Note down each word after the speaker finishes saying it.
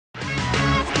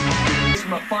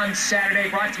fun Saturday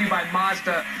brought to you by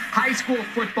Mazda. High school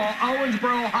football,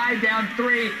 Owensboro High down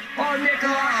 3. Oh, Nick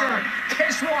Walker,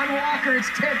 kiss one Walker, it's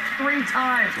tipped 3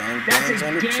 times. That's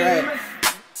a game.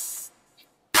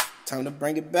 Time to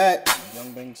bring it back.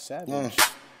 Young Bang Savage.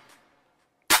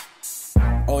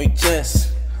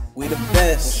 OHS, we the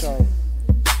best.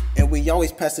 And we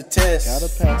always pass the test.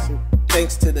 Gotta pass it.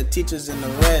 Thanks to the teachers and the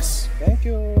rest. Thank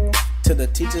you. To the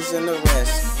teachers and the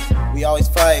rest. We always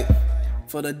fight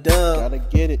for the dub. Gotta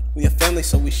get it. We a family,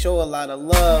 so we show a lot of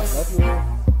love. Love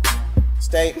you.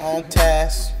 Stay on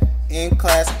task. In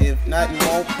class, if not, you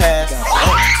won't pass.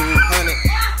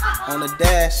 200 on the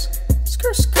dash.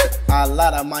 Skirt, skirt. A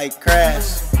lot I might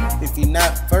crash. If you're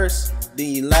not first, then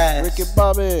you last. Ricky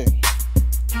Bobby.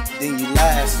 Then you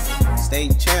last.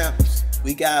 State champs.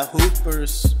 We got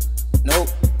hoopers. Nope.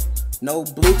 No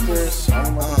bloopers.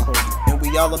 And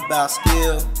we all about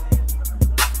skill.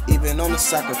 Even on the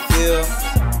soccer field.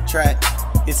 Track.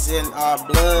 It's in our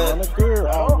blood.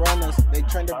 All runners, they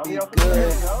train to be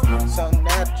good. So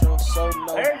natural, so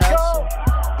no hassle.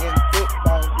 In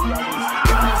football, we always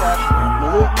get the tackle.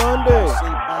 Malik Monday.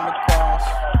 Sleep on the cross.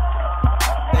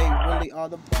 They really are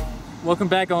the ball. Welcome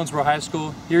back, Owensboro High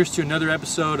School. Here's to another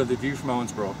episode of The View from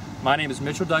Owensboro. My name is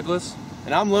Mitchell Douglas.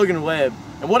 And I'm Logan Webb.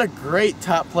 And what a great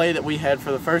top play that we had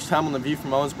for the first time on The View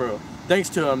from Owensboro. Thanks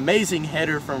to an amazing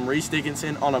header from Reese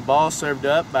Dickinson on a ball served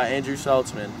up by Andrew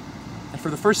Saltzman. And for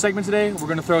the first segment today, we're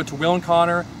going to throw it to Will and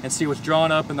Connor and see what's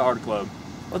drawn up in the art club.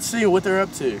 Let's see what they're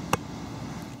up to.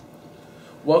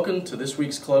 Welcome to this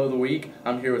week's Club of the Week.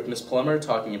 I'm here with Miss Plummer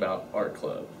talking about Art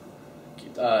Club.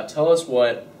 Tell us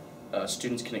what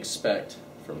students can expect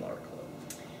from the Art Club.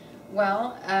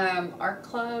 Well, Art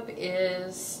Club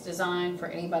is designed for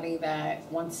anybody that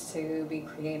wants to be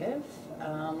creative,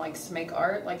 likes to make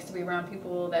art, likes to be around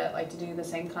people that like to do the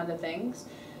same kind of things.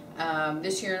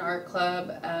 This year in Art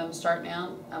Club, starting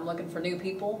out, I'm looking for new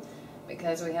people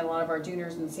because we had a lot of our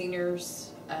juniors and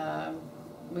seniors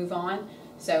move on.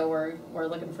 So we're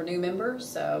looking for new members.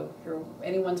 So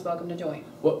anyone's welcome to join.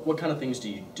 What kind of things do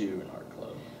you do in Art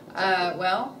Club?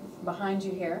 Well, behind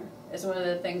you here is one of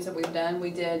the things that we've done.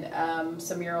 We did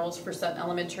some murals for Sutton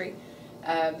Elementary.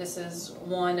 This is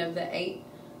one of the 8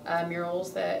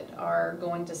 murals that are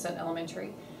going to Sutton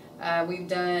Elementary. We've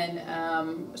done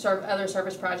other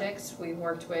service projects. We've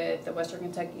worked with the Western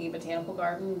Kentucky Botanical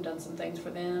Garden, done some things for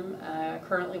them.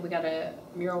 Currently we got a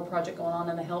mural project going on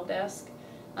in the help desk.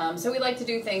 So we like to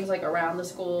do things like around the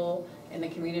school and the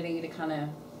community to kind of,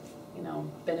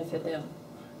 benefit them.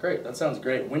 Great, that sounds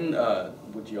great. When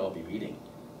would you all be meeting?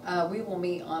 We will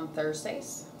meet on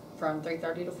Thursdays from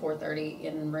 3:30 to 4:30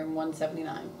 in room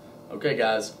 179. Okay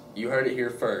guys, you heard it here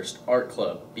first. Art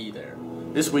Club, be there.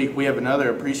 This week we have another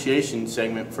appreciation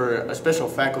segment for a special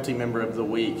faculty member of the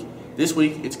week. This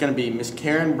week it's going to be Miss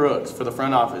Karen Brooks for the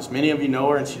front office. Many of you know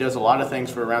her and she does a lot of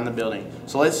things for around the building.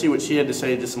 So let's see what she had to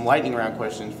say to some lightning round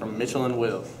questions from Mitchell and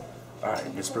Will.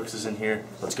 Alright, Miss Brooks is in here.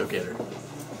 Let's go get her.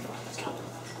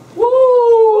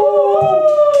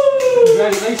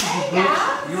 Congratulations, Ms.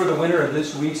 Brooks. You are the winner of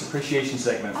this week's appreciation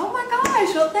segment. Oh my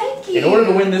gosh, well thank you. In order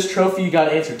to win this trophy, you got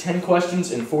to answer 10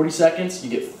 questions in 40 seconds. You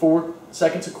get 4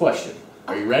 seconds a question.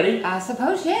 Are you ready? I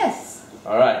suppose, yes.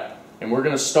 Alright, and we're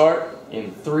going to start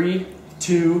in 3,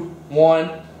 2,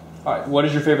 1. Alright, what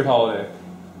is your favorite holiday?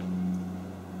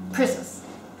 Christmas.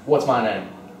 What's my name?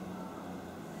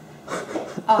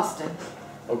 Austin.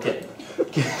 Okay.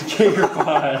 Cake or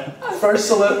pie?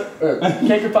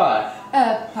 Cake or pie?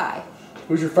 Pie.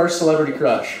 Who's your first celebrity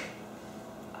crush?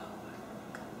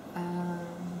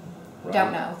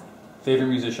 Don't know. Favorite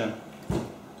musician?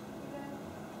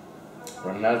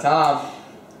 Running out of time.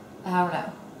 I don't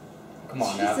know. Come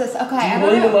on now. Jesus, okay, Do I you don't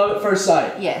believe in know. love at first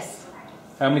sight? Yes.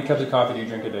 How many cups of coffee do you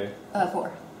drink a day?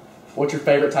 4. What's your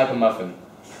favorite type of muffin?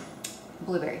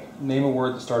 Blueberry. Name a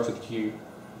word that starts with Q.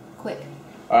 Quick.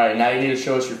 Alright, now you need to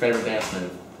show us your favorite dance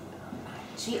move.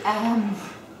 Gee,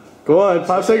 Go on,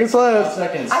 5 seconds 5 left.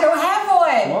 seconds. I don't have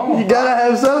one. You gotta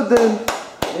have something.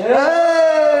 Yeah.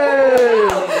 Hey!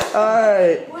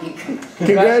 Alright.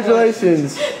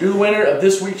 Congratulations. You're the winner of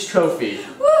this week's trophy.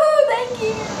 Woo, thank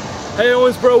you. Hey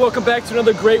Owensboro, welcome back to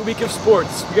another great week of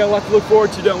sports. We got a lot to look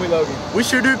forward to, don't we, Logan? We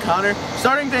sure do, Connor.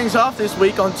 Starting things off this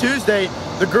week on Tuesday,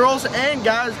 the girls and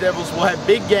guys Devils will have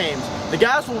big games. The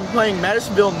guys will be playing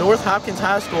Madisonville North Hopkins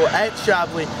High School at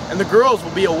Shively, and the girls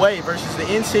will be away versus the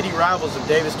in-city rivals of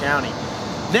Davis County.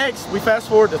 Next, we fast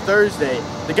forward to Thursday.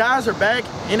 The guys are back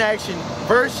in action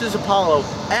versus Apollo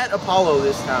at Apollo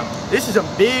this time. This is a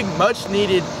big,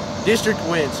 much-needed district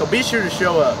win, so be sure to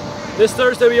show up. This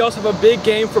Thursday we also have a big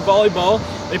game for volleyball.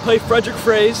 They play Frederick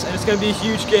Fraze, and it's going to be a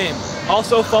huge game.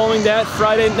 Also following that,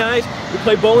 Friday night, we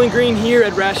play Bowling Green here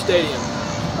at Rash Stadium.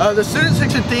 The student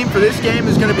section theme for this game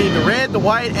is going to be the red, the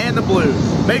white, and the blue.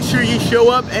 Make sure you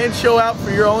show up and show out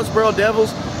for your Owensboro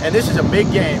Devils, and this is a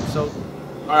big game. So,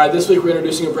 all right, this week we're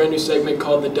introducing a brand new segment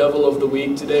called the Devil of the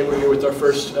Week. Today we're here with our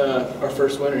first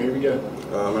winner. Here we go.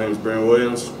 My name is Brandon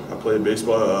Williams. I play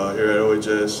baseball here at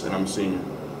OHS, and I'm a senior.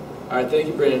 All right, thank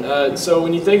you, Brandon. So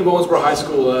when you think of Owensboro High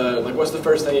School, like what's the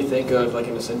first thing you think of, like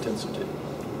in a sentence or two?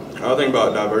 I think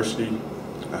about diversity,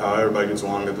 how everybody gets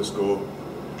along at the school,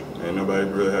 and nobody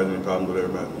really has any problems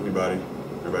with anybody.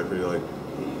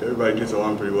 Everybody gets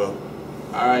along pretty well.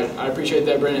 All right, I appreciate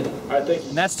that, Brandon. All right, thank you.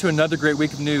 And that's to another great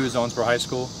week of news, Owensboro High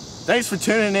School. thanks for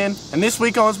tuning in. And this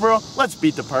week, Owensboro, let's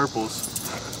beat the Purples.